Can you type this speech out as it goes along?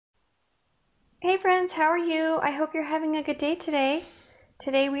Hey friends, how are you? I hope you're having a good day today.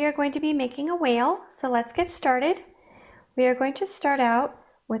 Today we are going to be making a whale, so let's get started. We are going to start out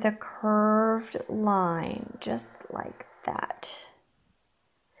with a curved line, just like that.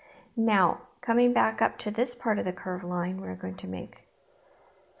 Now, coming back up to this part of the curved line, we're going to make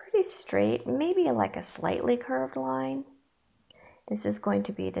pretty straight, maybe like a slightly curved line. This is going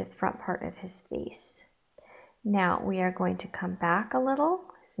to be the front part of his face. Now we are going to come back a little.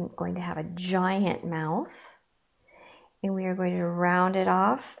 He's going to have a giant mouth. And we are going to round it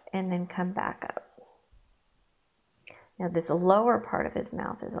off and then come back up. Now this lower part of his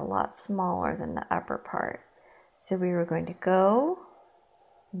mouth is a lot smaller than the upper part. So we were going to go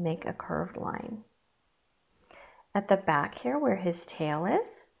make a curved line. At the back here where his tail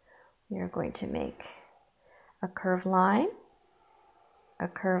is, we are going to make a curved line,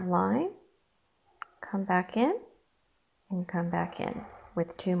 come back in, and come back in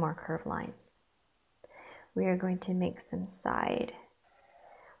with two more curved lines. We are going to make some side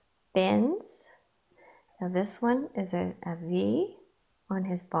bends. Now this one is a V on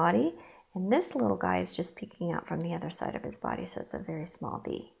his body, and this little guy is just peeking out from the other side of his body, so it's a very small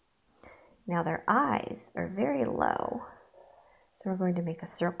V. Now their eyes are very low, so we're going to make a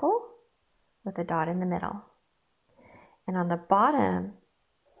circle with a dot in the middle. And on the bottom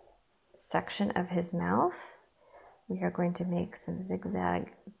section of his mouth, we are going to make some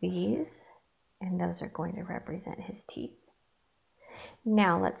zigzag V's, and those are going to represent his teeth.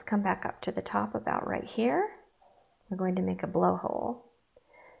 Now let's come back up to the top about right here. We're going to make a blowhole.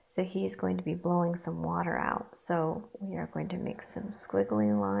 So he's going to be blowing some water out. So we are going to make some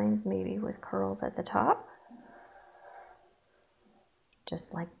squiggly lines, maybe with curls at the top.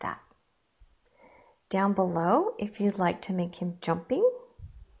 Just like that. Down below, if you'd like to make him jumping,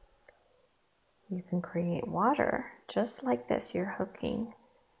 you can create water just like this. You're hooking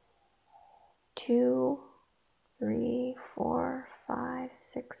 2, 3, 4, 5,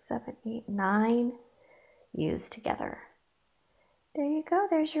 6, 7, 8, 9 U's together. There you go.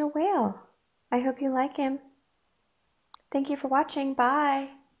 There's your whale. I hope you like him. Thank you for watching. Bye.